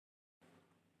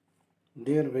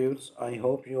Dear viewers, I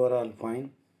hope you are all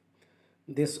fine.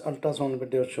 This ultrasound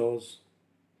video shows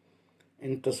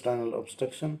intestinal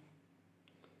obstruction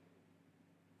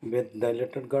with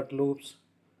dilated gut loops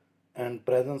and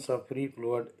presence of free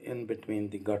fluid in between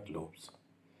the gut loops.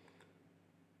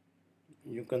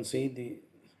 You can see the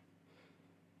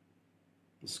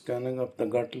scanning of the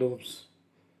gut loops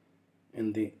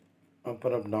in the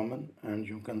upper abdomen, and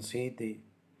you can see the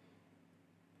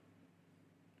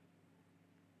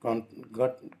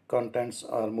gut contents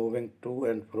are moving to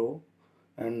and fro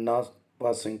and not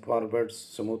passing forwards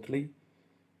smoothly.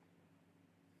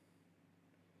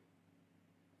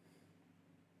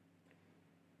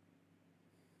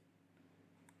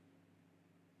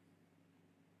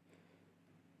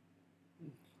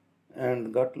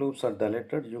 And gut loops are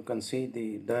dilated. You can see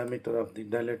the diameter of the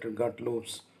dilated gut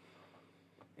loops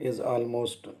is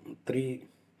almost 3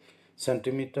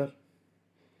 centimeter.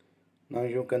 Now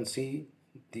you can see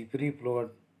the free fluid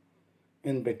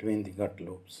in between the gut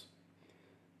loops.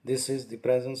 This is the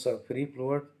presence of free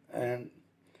fluid, and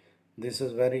this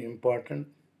is very important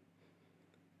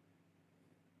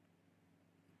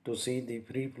to see the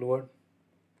free fluid.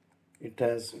 It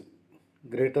has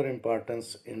greater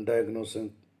importance in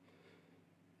diagnosing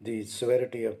the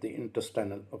severity of the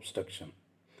intestinal obstruction.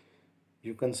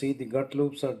 You can see the gut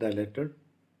loops are dilated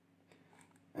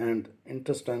and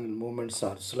intestinal movements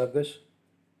are sluggish,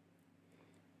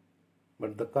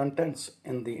 but the contents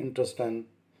in the intestine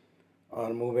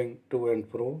are moving to and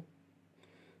fro.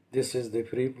 This is the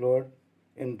free fluid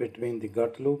in between the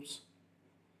gut loops.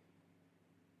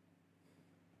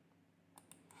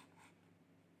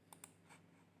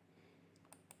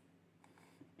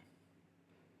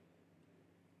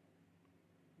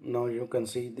 Now you can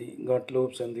see the gut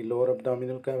loops in the lower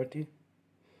abdominal cavity.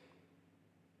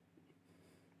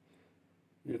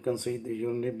 You can see the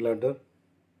urinary bladder,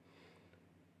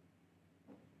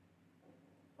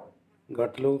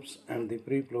 gut loops, and the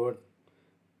free fluid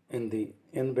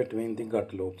in between the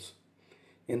gut loops.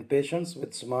 In patients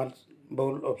with small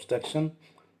bowel obstruction,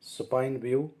 supine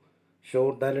view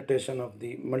show dilatation of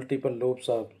the multiple loops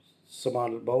of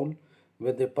small bowel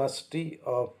with a paucity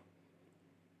of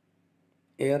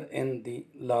air in the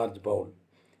large bowel.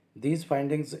 These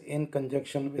findings, in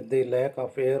conjunction with the lack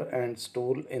of air and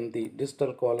stool in the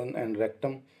distal colon and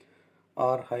rectum,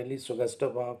 are highly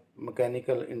suggestive of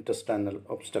mechanical intestinal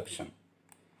obstruction.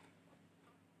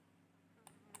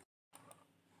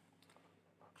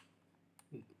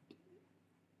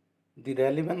 The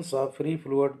relevance of free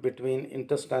fluid between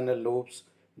intestinal lobes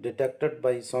detected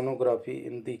by sonography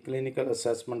in the clinical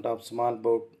assessment of small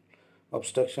bowel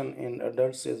obstruction in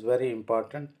adults is very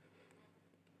important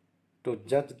to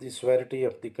judge the severity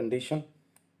of the condition.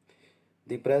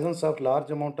 The presence of large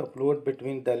amount of fluid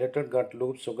between dilated gut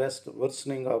loops suggests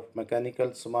worsening of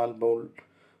mechanical small bowel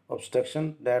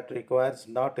obstruction that requires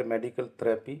not a medical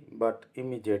therapy but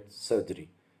immediate surgery.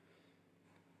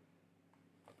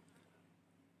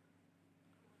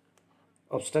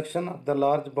 Obstruction of the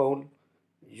large bowel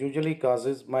usually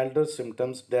causes milder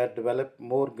symptoms that develop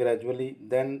more gradually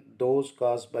than those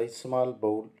caused by small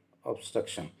bowel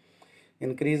obstruction.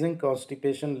 Increasing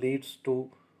constipation leads to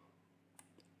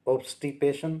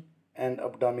obstipation and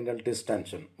abdominal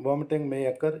distension. Vomiting may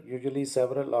occur usually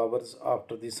several hours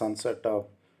after the onset of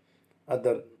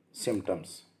other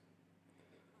symptoms.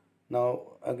 Now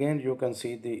again you can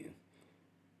see the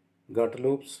gut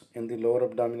loops in the lower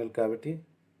abdominal cavity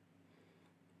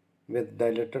with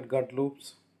dilated gut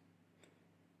loops.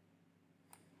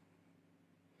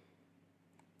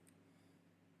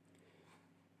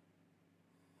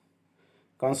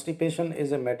 Constipation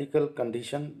is a medical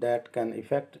condition that can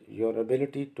affect your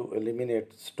ability to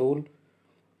eliminate stool.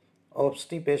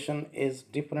 Obstipation is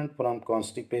different from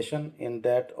constipation in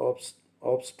that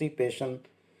obstipation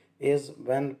is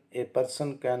when a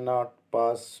person cannot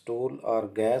pass stool or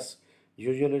gas,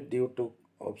 usually due to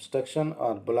obstruction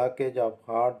or blockage of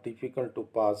hard, difficult to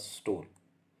pass stool.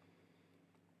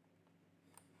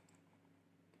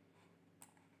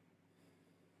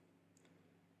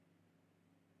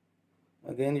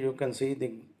 Again, you can see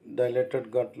the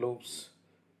dilated gut loops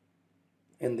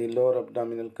in the lower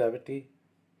abdominal cavity,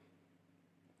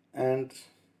 and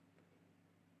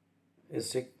a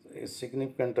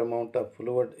significant amount of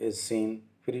fluid is seen,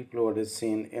 free fluid is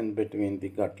seen in between the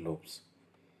gut loops.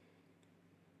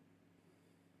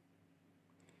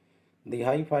 The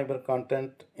high fiber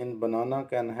content in banana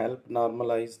can help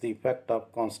normalize the effect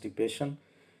of constipation.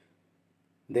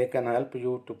 They can help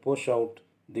you to push out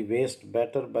the waste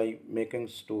better by making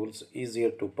stools easier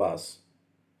to pass.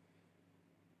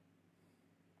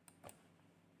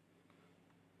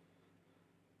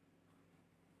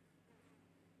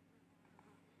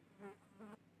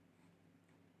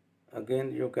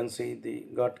 Again, you can see the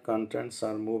gut contents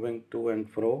are moving to and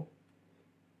fro.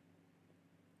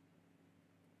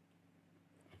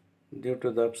 Due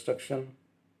to the obstruction,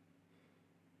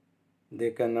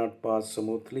 they cannot pass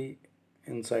smoothly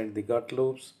inside the gut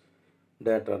loops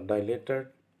that are dilated.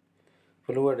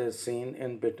 Fluid is seen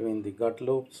in between the gut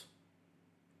loops.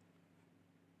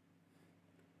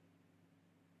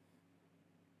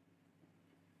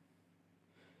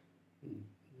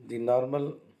 The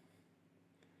normal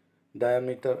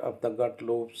diameter of the gut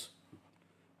loops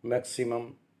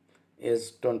maximum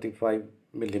is 25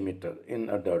 millimeter in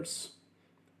adults.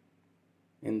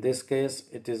 In this case,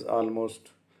 it is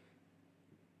almost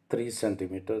 3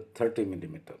 centimeter, 30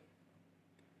 millimeter.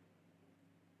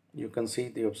 You can see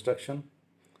the obstruction.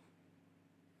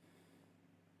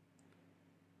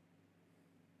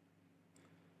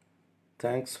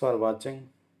 Thanks for watching.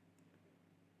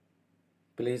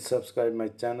 Please subscribe my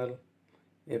channel.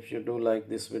 If you do like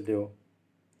this video,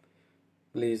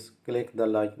 please click the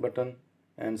like button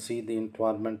and see the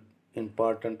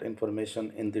important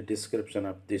information in the description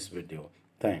of this video.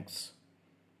 Thanks.